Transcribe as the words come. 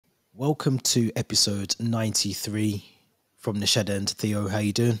Welcome to episode 93 from the shed end. Theo, how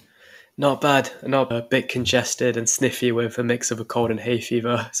you doing? Not bad. Not a bit congested and sniffy with a mix of a cold and hay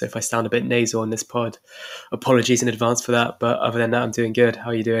fever. So if I sound a bit nasal on this pod, apologies in advance for that. But other than that, I'm doing good. How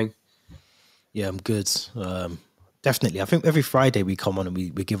are you doing? Yeah, I'm good. Definitely. I think every Friday we come on and we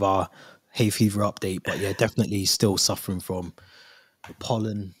give our hay fever update. But yeah, definitely still suffering from the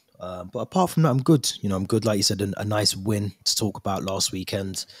pollen. But apart from that, I'm good. I'm good. Like you said, a nice win to talk about last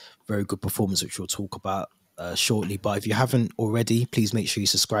weekend. Very good performance, which we'll talk about shortly. But if you haven't already, please make sure you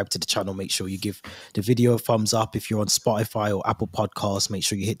subscribe to the channel. Make sure you give the video a thumbs up. If you're on Spotify or Apple Podcasts, make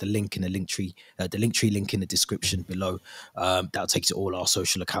sure you hit the link in the link tree link in the description below. That'll take you to all our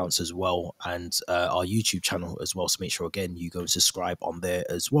social accounts as well and our YouTube channel as well. So make sure again you go and subscribe on there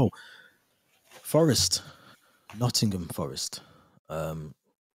as well. Forest, Nottingham Forest.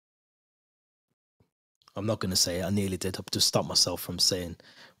 I'm not going to say it. I nearly did. I've just stopped myself from saying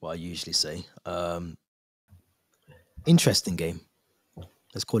what I usually say. Interesting game.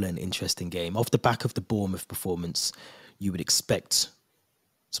 Let's call it an interesting game. Off the back of the Bournemouth performance, you would expect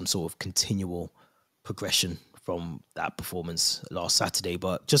some sort of continual progression from that performance last Saturday.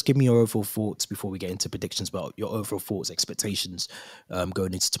 But just give me your overall thoughts before we get into predictions about your overall thoughts, expectations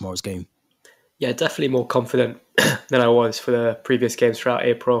going into tomorrow's game. Yeah, definitely more confident than I was for the previous games throughout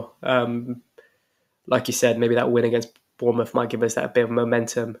April. Like you said, maybe that win against Bournemouth might give us that bit of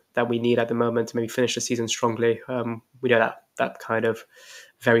momentum that we need at the moment to maybe finish the season strongly. We know that kind of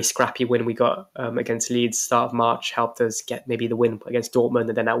very scrappy win we got against Leeds start of March helped us get maybe the win against Dortmund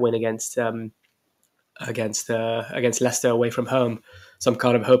and then that win against Leicester away from home. So I'm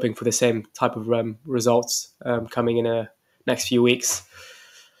kind of hoping for the same type of results coming in the next few weeks.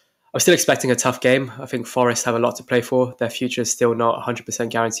 I'm still expecting a tough game. I think Forest have a lot to play for. Their future is still not 100%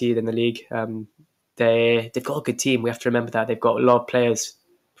 guaranteed in the league. They've got a good team. We have to remember that they've got a lot of players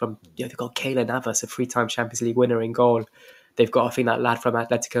they've got Keylor Navas, a three-time Champions League winner in goal. They've got, I think, that lad from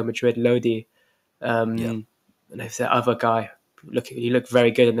Atletico Madrid, Lodi. Yeah. And there's that other guy. He looked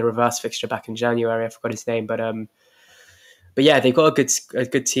very good in the reverse fixture back in January. I forgot his name, but yeah, they've got a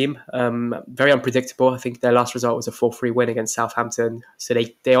good team. Very unpredictable. I think their last result was a 4-3 win against Southampton. So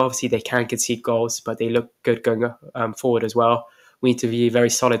they obviously they can concede goals, but they look good going forward as well. We need to be very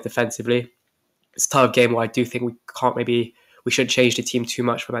solid defensively. It's a tough game where I do think we shouldn't change the team too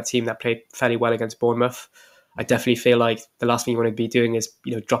much from that team that played fairly well against Bournemouth. I definitely feel like the last thing you want to be doing is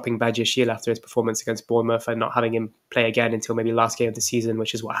dropping Badiashile after his performance against Bournemouth and not having him play again until maybe last game of the season,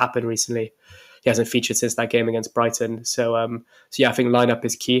 which is what happened recently. He hasn't featured since that game against Brighton. So yeah, I think lineup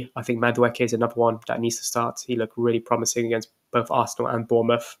is key. I think Madueke is another one that needs to start. He looked really promising against both Arsenal and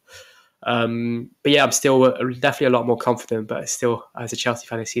Bournemouth. But yeah, I'm still definitely a lot more confident. But still, as a Chelsea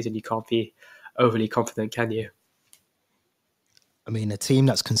fan this season, you can't be overly confident, can you? I mean, a team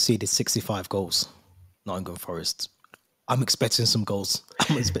that's conceded 65 goals, Nottingham Forest. I'm expecting some goals.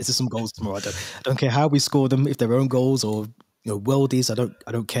 I'm expecting some goals tomorrow. I don't care how we score them, if they're own goals or worldies.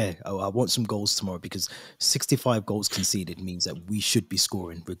 I don't care. I want some goals tomorrow because 65 goals conceded means that we should be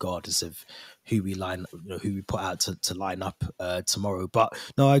scoring regardless of who we who we put out to line up tomorrow. But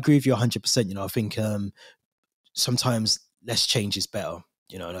no, I agree with you 100%. I think sometimes less change is better.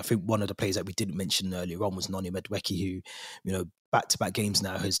 And I think one of the players that we didn't mention earlier on was Noni Madueke, who, back-to-back games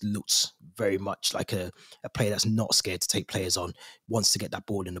now has looked very much like a player that's not scared to take players on, wants to get that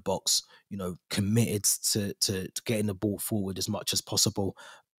ball in the box, committed to getting the ball forward as much as possible.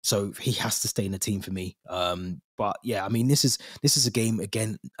 So he has to stay in the team for me. But yeah, I mean, this is a game,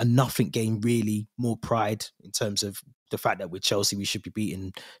 again, a nothing game, really. More pride in terms of the fact that with Chelsea, we should be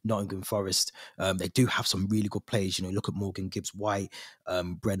beating Nottingham Forest. They do have some really good players. Look at Morgan Gibbs-White,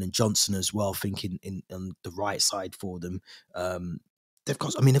 Brennan Johnson as well, thinking on the right side for them. They've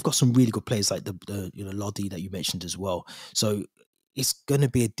got some really good players like the Lodi that you mentioned as well. So it's going to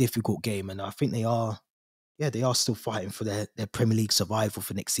be a difficult game, and I think they are still fighting for their Premier League survival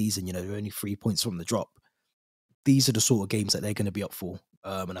for next season. They're only 3 points from the drop. These are the sort of games that they're going to be up for.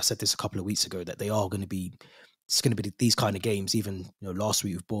 And I said this a couple of weeks ago that it's going to be these kind of games, even last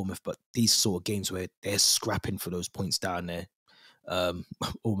week with Bournemouth, but these sort of games where they're scrapping for those points down there,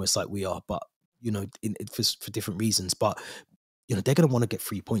 almost like we are, but for different reasons. But they're going to want to get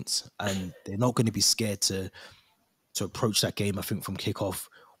 3 points, and they're not going to be scared to approach that game, I think, from kickoff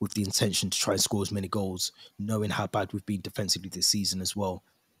with the intention to try and score as many goals, knowing how bad we've been defensively this season as well.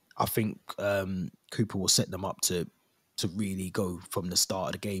 I think Cooper will set them up to really go from the start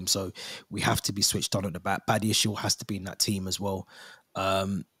of the game. So we have to be switched on at the back. Badiashile has to be in that team as well.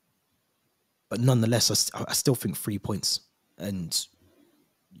 But nonetheless, I still think 3 points. And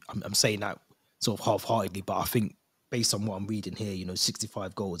I'm saying that sort of half-heartedly, but I think based on what I'm reading here,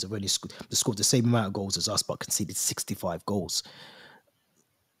 65 goals. They've only scored the same amount of goals as us, but conceded 65 goals.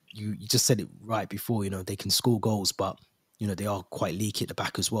 You just said it right before. They can score goals, but they are quite leaky at the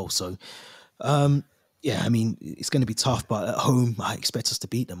back as well. So, yeah, I mean, it's going to be tough, but at home, I expect us to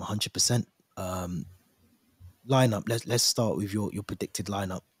beat them 100%. Lineup. Let's start with your predicted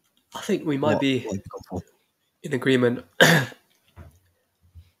lineup. I think we might What be have you gone for? in agreement.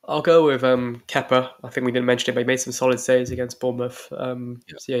 I'll go with Kepa. I think we didn't mention it, but he made some solid saves against Bournemouth. Yeah.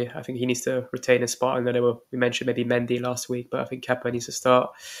 So yeah, I think he needs to retain his spot. And then we mentioned maybe Mendy last week, but I think Kepa needs to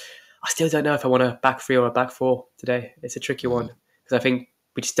start. I still don't know if I want a back three or a back four today. It's a tricky one because I think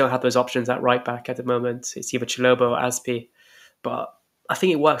we still have those options at right back at the moment. It's either Chalobah or Aspi, but I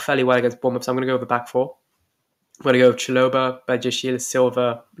think it worked fairly well against Bournemouth. So I'm going to go with a back four. I'm going to go with Chalobah, Bajishil,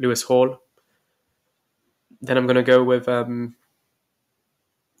 Silva, Lewis Hall. Then I'm going to go with Enzo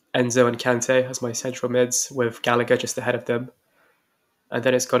and Kante as my central mids, with Gallagher just ahead of them. And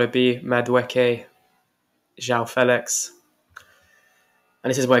then it's got to be Madueke, João Felix. And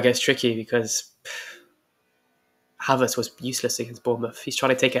this is where it gets tricky because Havertz was useless against Bournemouth. He's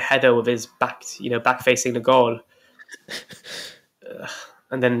trying to take a header with his back, back facing the goal.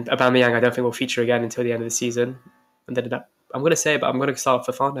 And then Aubameyang, I don't think will feature again until the end of the season. And then I'm going to say, but I'm going to start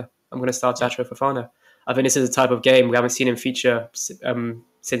Fofana. I'm going to start DATRO Fofana. I think this is a type of game we haven't seen him feature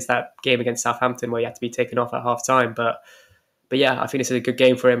since that game against Southampton where he had to be taken off at half time. But yeah, I think this is a good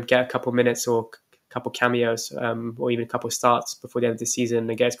game for him. Get a couple minutes or a couple cameos or even a couple starts before the end of the season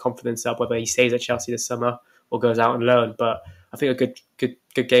and get his confidence up, whether he stays at Chelsea this summer or goes out on loan. But I think a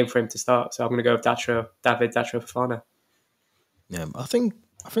good game for him to start. So I'm going to go with David DATRO Fofana. Yeah, I think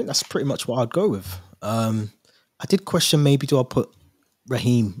that's pretty much what I'd go with. I did question maybe do I put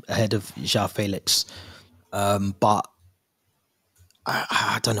Raheem ahead of João Felix, but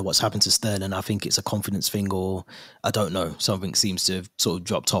I don't know what's happened to Sterling. I think it's a confidence thing, or I don't know. Something seems to have sort of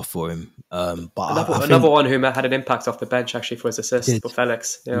dropped off for him. But another one who had an impact off the bench actually for his assist for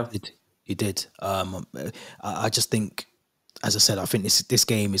Felix. Yeah, he did. I just think, as I said, I think this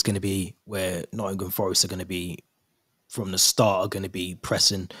game is going to be where Nottingham Forest are going to be from the start, are going to be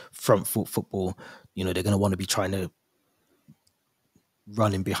pressing front foot football. They're going to want to be trying to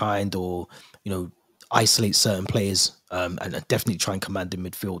run in behind or isolate certain players and definitely try and command the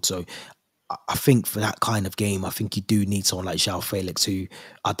midfield. So I think for that kind of game, I think you do need someone like João Felix who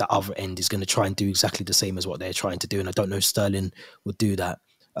at the other end is going to try and do exactly the same as what they're trying to do. And I don't know if Sterling would do that.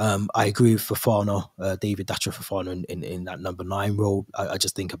 I agree with Fofana, David DATRO Fofana in that number 9 role. I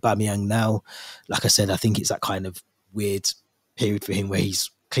just think Aubameyang now, like I said, I think it's that kind of weird period for him where he's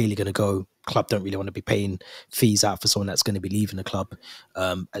clearly going to go. Club don't really want to be paying fees out for someone that's going to be leaving the club,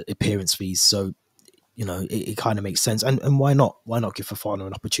 appearance fees. So, it kind of makes sense. And why not? Why not give Fofana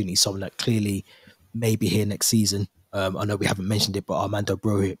an opportunity? Someone that clearly may be here next season. I know we haven't mentioned it, but Armando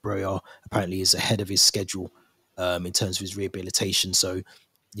Broja apparently is ahead of his schedule in terms of his rehabilitation. So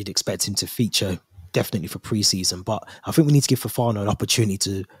you'd expect him to feature definitely for pre-season. But I think we need to give Fofana an opportunity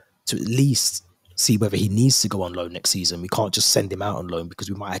to at least see whether he needs to go on loan next season. We can't just send him out on loan because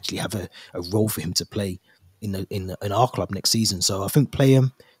we might actually have a role for him to play in our club next season. So I think play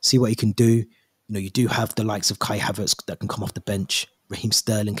him, see what he can do. You do have the likes of Kai Havertz that can come off the bench. Raheem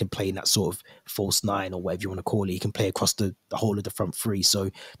Sterling can play in that sort of false 9 or whatever you want to call it. He can play across the whole of the front 3. So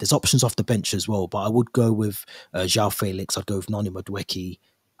there's options off the bench as well. But I would go with João Felix. I'd go with Noni Madueke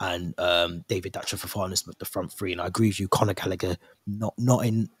and David DATRO Fofana as the front 3. And I agree with you, Conor Gallagher, not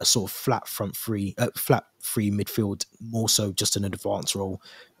in a sort of flat free midfield, more so just an advanced role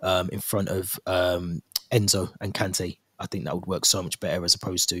in front of Enzo and Kante. I think that would work so much better as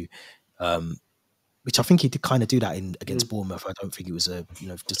opposed to which I think he did kind of do that against Bournemouth. I don't think it was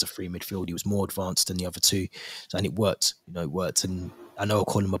just a free midfield. He was more advanced than the other two, and it worked. It worked. And I know I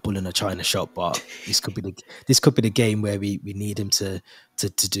call him a bull in a china shop, but this could be the game where we need him to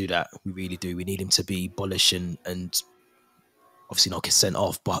do that. We really do. We need him to be bullish and obviously not get sent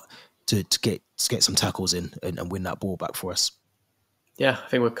off, but to get some tackles in and win that ball back for us. Yeah, I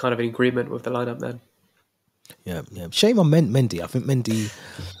think we're kind of in agreement with the lineup then. Yeah. Shame on Mendy. I think Mendy.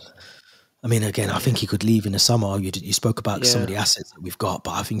 I mean, again, I think he could leave in the summer. You spoke about some of the assets that we've got,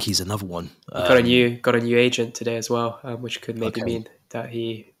 but I think he's another one. Got a new agent today as well, which could maybe mean that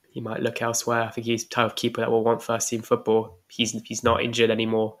he might look elsewhere. I think he's the type of keeper that will want first team football. He's not injured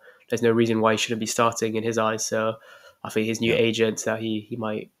anymore. There's no reason why he shouldn't be starting in his eyes. So I think his new agent that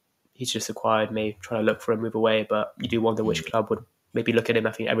he's just acquired may try to look for a move away. But you do wonder which club would maybe look at him.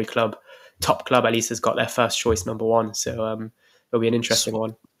 I think every top club at least, has got their first choice number 1. So it'll be an interesting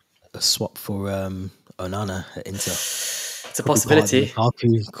one. A swap for Onana at Inter. It's a possibility.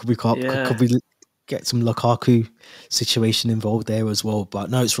 Could we get some Lukaku situation involved there as well.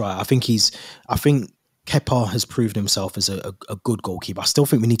 But no, it's right. I think Kepa has proven himself as a good goalkeeper. I still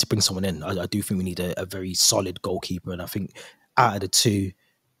think we need to bring someone in. I do think we need a very solid goalkeeper, and I think out of the two,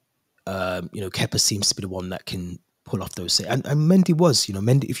 Kepa seems to be the one that can pull off those. And Mendy was,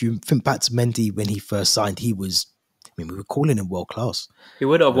 Mendy. If you think back to Mendy when he first signed, he was. I mean, we were calling him world class. He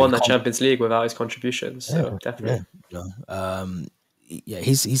would have won the Champions League without his contributions. So definitely,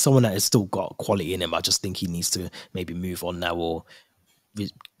 he's someone that has still got quality in him. I just think he needs to maybe move on now, or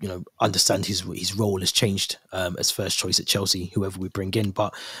understand his role has changed as first choice at Chelsea, whoever we bring in.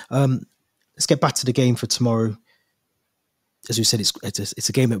 But let's get back to the game for tomorrow. As we said, it's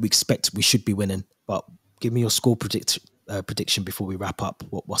a game that we expect we should be winning. But give me your score prediction before we wrap up.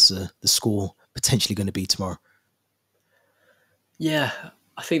 What's the score potentially going to be tomorrow? Yeah,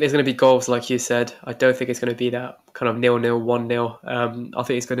 I think there's going to be goals, like you said. I don't think it's going to be that kind of 0-0, 1-0. I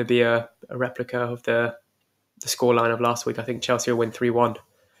think it's going to be a replica of the scoreline of last week. I think Chelsea will win 3-1. I'm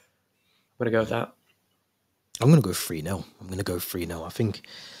going to go with that. I'm going to go 3-0.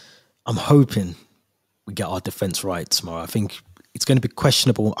 I'm hoping we get our defence right tomorrow. I think it's going to be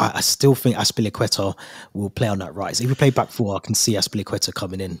questionable. I still think Azpilicueta will play on that right. So if we play back four, I can see Azpilicueta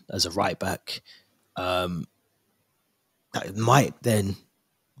coming in as a right back. That might then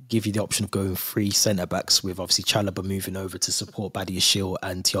give you the option of going 3 centre-backs with obviously Chalobah moving over to support Badiashile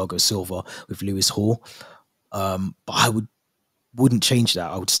and Thiago Silva with Lewis Hall. But I wouldn't change that.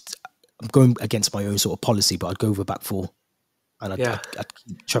 I'm going against my own sort of policy, but I'd go over back four. And I'd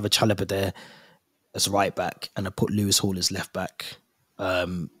keep Trevor Chalobah there as right back, and I'd put Lewis Hall as left back.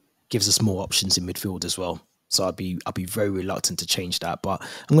 Gives us more options in midfield as well. So I'd be very reluctant to change that. But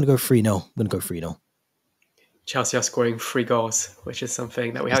I'm going to go 3-0. Chelsea are scoring 3 goals, which is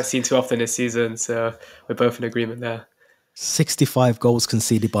something that we haven't seen too often this season. So we're both in agreement there. 65 goals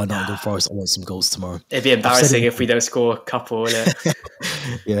conceded by Nottingham Forest. I want some goals tomorrow. It'd be embarrassing if we don't score a couple, wouldn't it?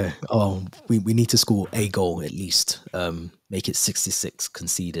 Yeah. Oh, we need to score a goal at least. Make it 66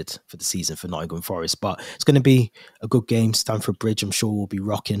 conceded for the season for Nottingham Forest. But it's going to be a good game. Stamford Bridge, I'm sure, will be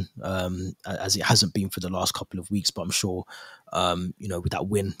rocking, as it hasn't been for the last couple of weeks. But I'm sure, with that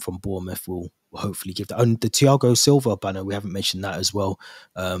win from Bournemouth, we'll hopefully give that. And the Thiago Silva banner, we haven't mentioned that as well.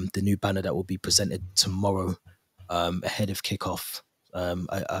 The new banner that will be presented tomorrow ahead of kickoff.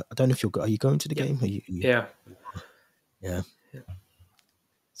 I don't know if are you going to the game? Yeah.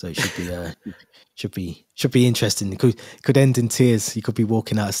 So it should be interesting. It could end in tears. You could be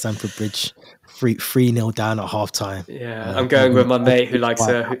walking out of Stamford Bridge 3-0 down at half time. Yeah, I'm going with my mate who likes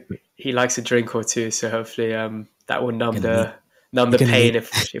a drink or two. So hopefully that will numb the pain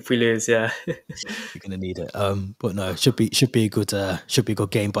if we lose. Yeah, you're gonna need it. But no, it should be a good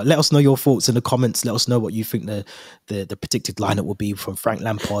game. But let us know your thoughts in the comments. Let us know what you think the predicted lineup will be from Frank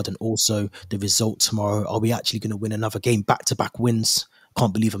Lampard, and also the result tomorrow. Are we actually going to win another game, back-to-back wins?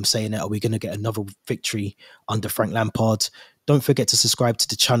 Can't believe I'm saying it. Are we going to get another victory under Frank Lampard? Don't forget to subscribe to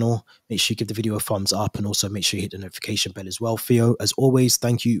the channel. Make sure you give the video a thumbs up, and also make sure you hit the notification bell as well. Theo, as always,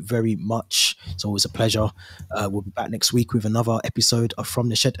 thank you very much. It's always a pleasure. We'll be back next week with another episode of From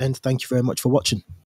the Shed End. Thank you very much for watching.